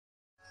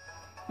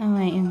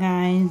Alright, you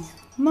guys,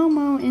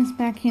 Momo is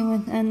back here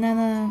with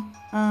another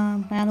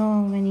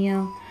battle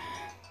video.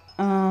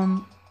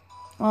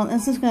 Well,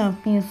 this is gonna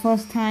be the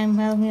first time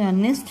battle video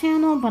on this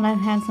channel, but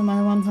I've had some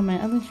other ones on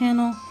my other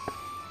channel.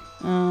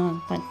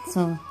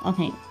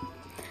 Okay.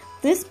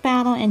 This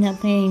battle ended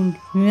up being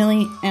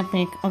really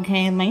epic,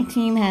 okay? My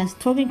team has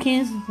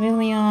Togekiss,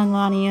 VIVILION,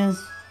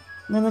 Latias,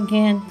 Little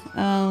Kid,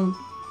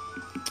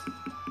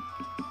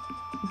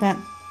 that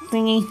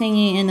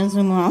thingy, and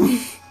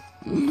Azumarill.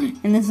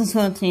 And this is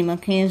her team,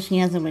 okay? She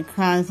has a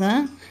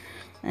Rayquaza.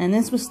 And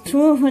this was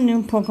 2 of her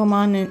new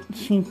Pokemon that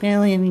she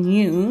barely ever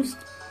used.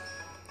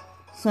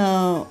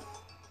 So,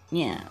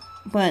 yeah.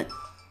 But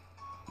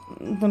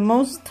the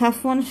most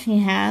tough one she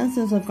has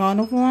is a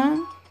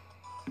Gardevoir,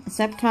 a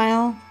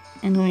Sceptile,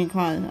 and a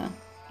Rayquaza.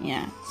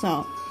 Yeah,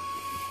 so.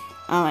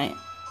 Alright.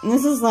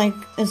 This is like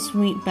a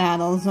sweet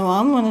battle, so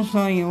I'm going to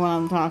show you what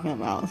I'm talking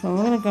about. So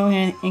we're going to go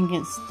ahead and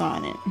get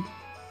started.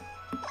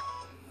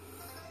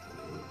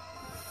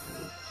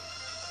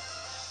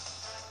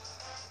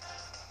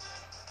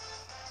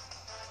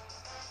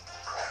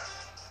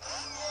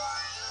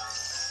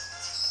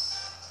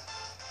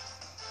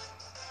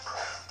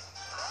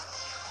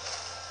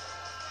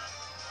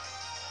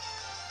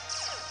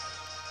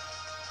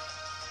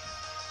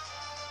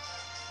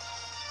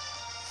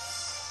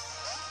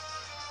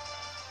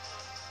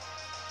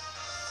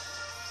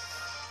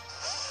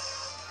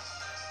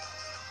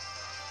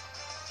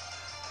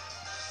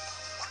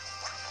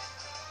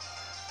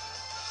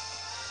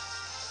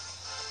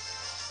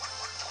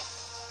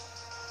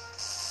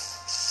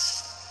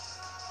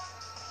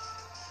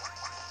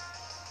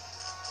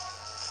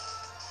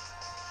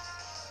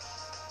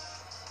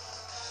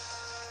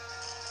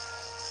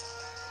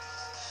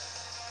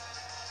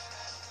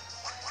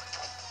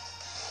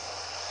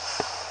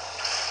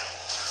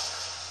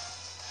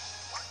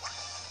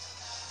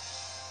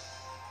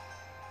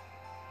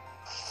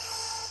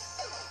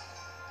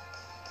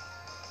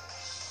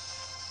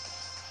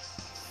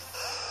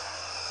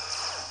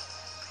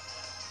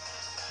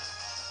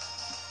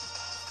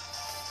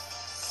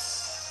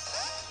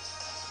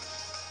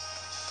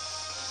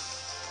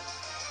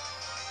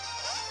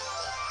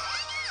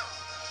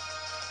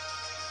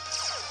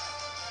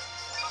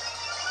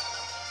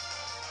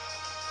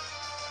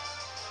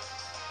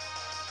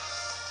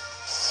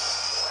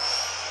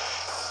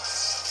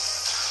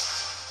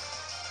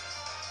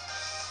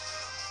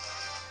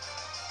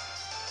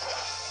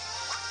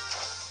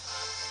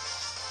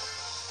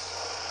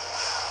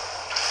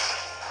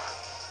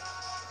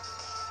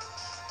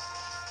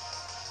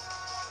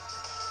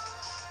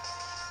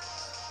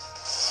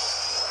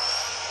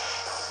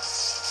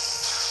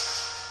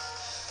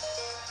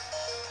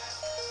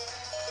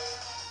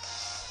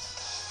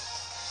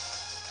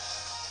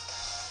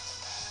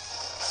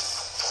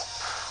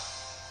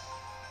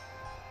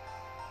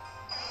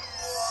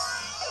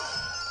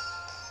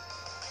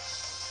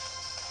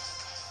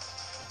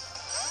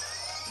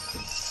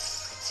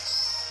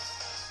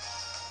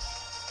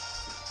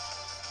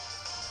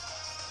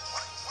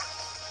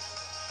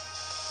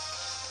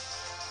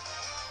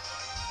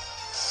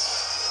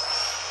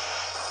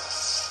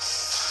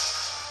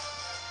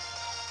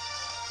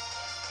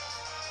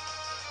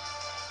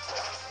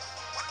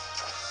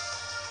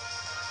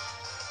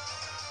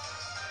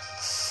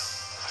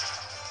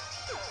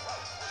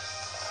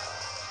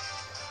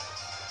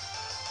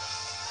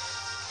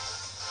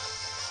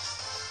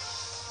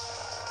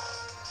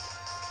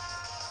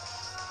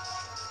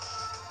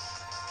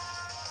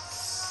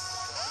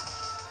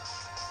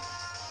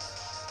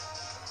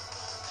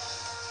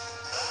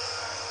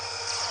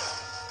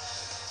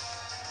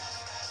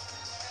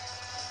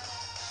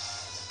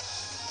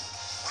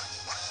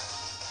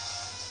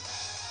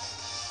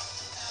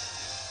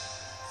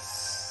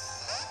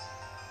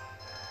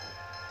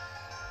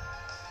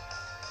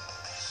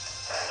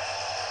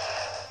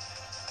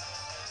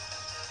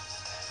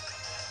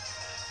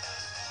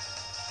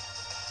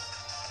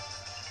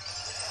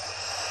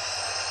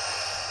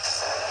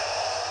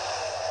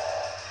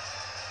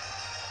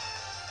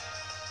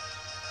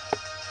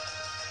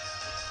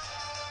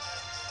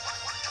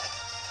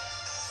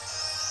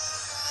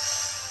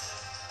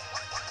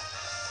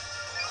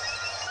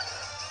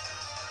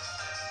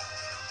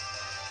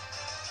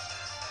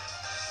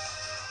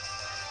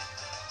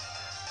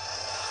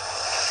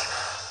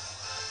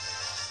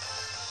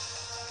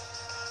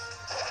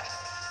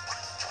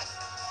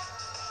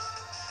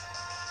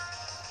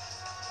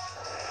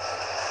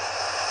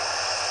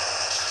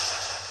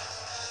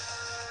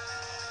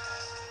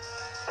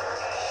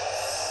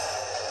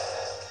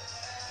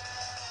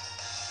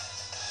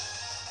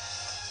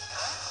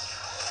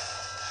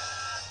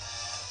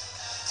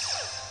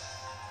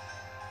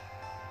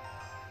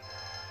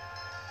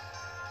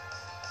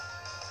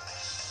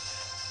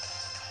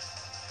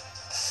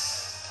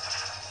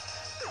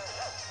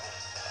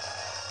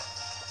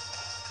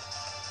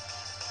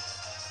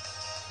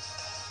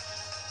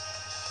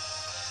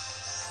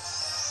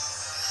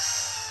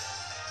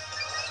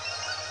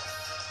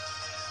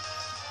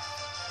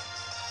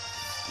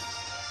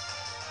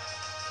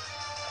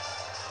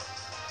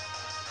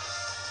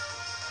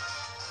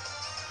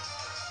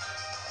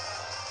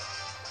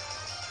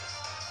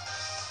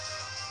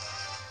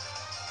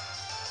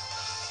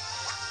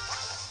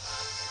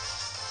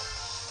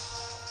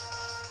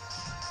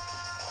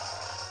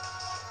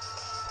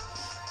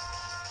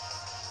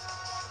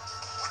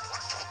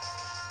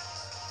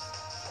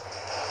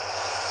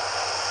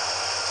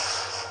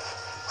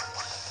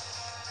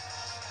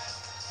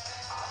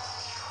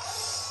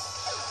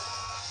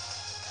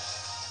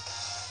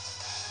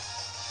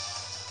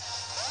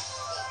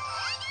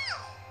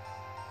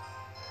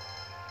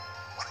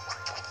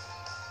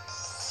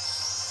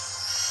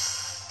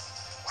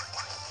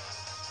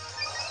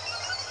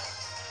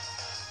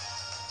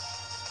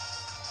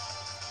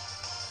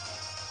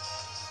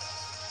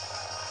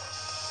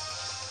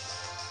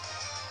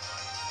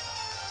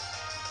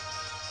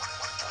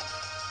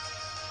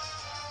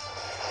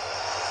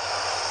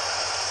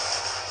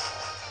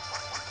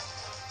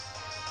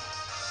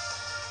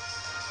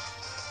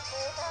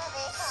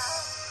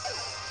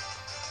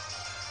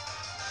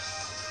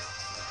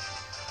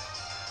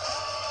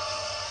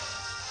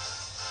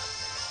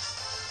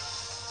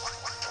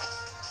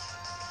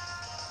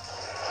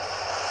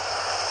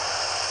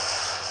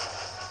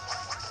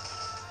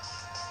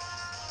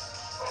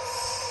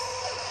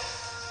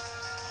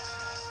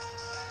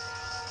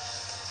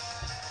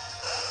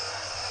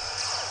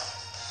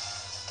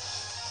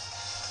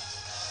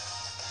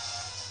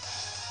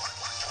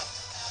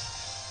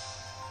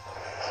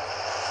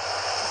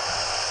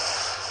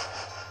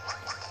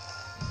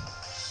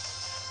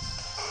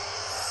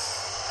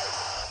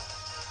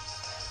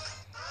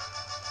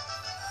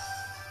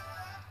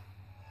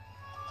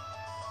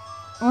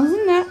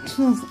 Wasn't that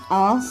just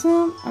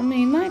awesome? I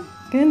mean, my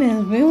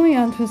goodness,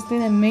 VIVILION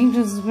twisted a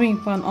major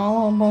sweep on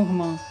all our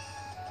Pokemon.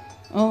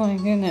 Oh my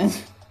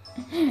goodness.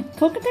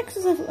 Togetic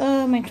is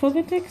my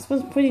Togetic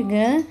was pretty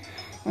good,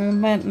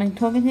 but my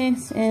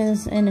Togetic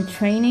is in a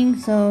training,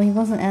 so he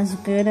wasn't as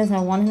good as I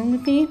wanted him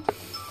to be.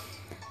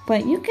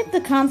 But you get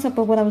the concept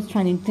of what I was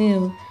trying to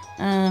do.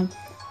 I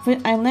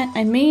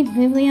made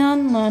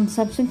VIVILIon learn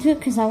Substitute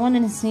because I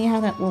wanted to see how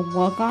that will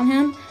work on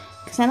him.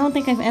 Because I don't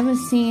think I've ever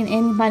seen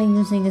anybody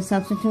using a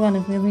Substitute on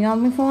a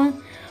VIVILIon before.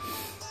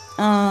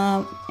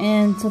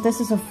 And so this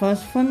is a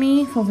first for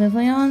me for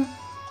VIVILIon.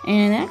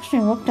 And it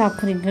actually worked out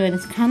pretty good.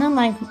 It's kind of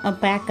like a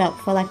backup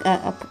for like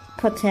a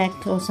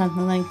Protect or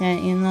something like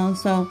that, you know.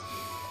 So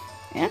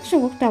it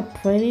actually worked out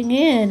pretty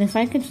good. If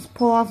I could just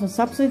pull off a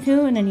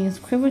Substitute and then use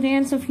Quiver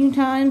Dance a few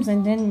times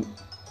and then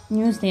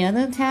use the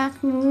other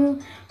attack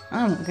move,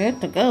 I'm good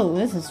to go.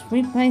 This is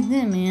sweet right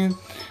there, man.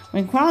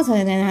 With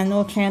Quasar, then I had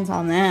no chance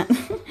on that.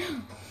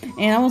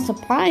 And I was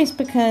surprised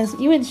because,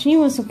 even she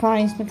was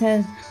surprised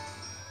because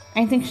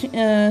I think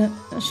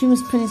she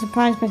was pretty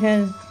surprised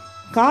because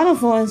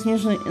Gardevoir is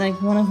usually like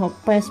one of her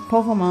best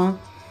Pokemon.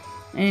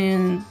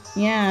 And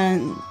yeah,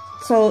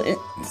 so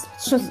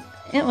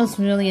it was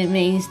really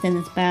amazed in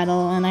this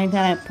battle, and I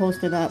got it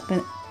posted up.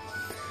 But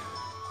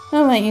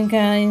alright, you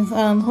guys,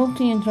 hope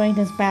you enjoyed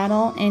this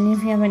battle, and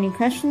if you have any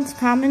questions,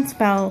 comments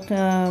about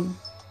a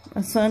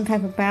certain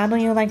type of battle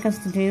you'd like us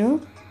to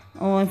do,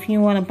 or if you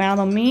want to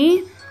battle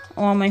me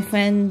or my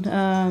friend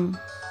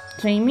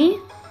Jamie,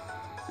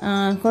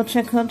 go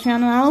check her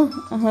channel out.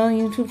 Her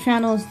YouTube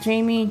channel is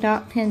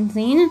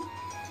jamie.penien,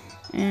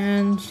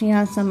 and she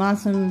has some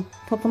awesome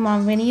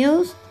Pokemon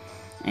videos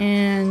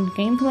and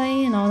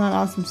gameplay and all that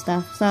awesome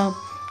stuff. So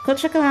go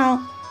check her out.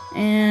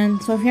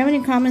 And so if you have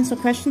any comments or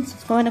questions,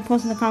 just go ahead and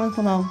post in the comments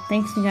below.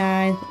 Thanks, you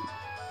guys.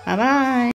 Bye bye.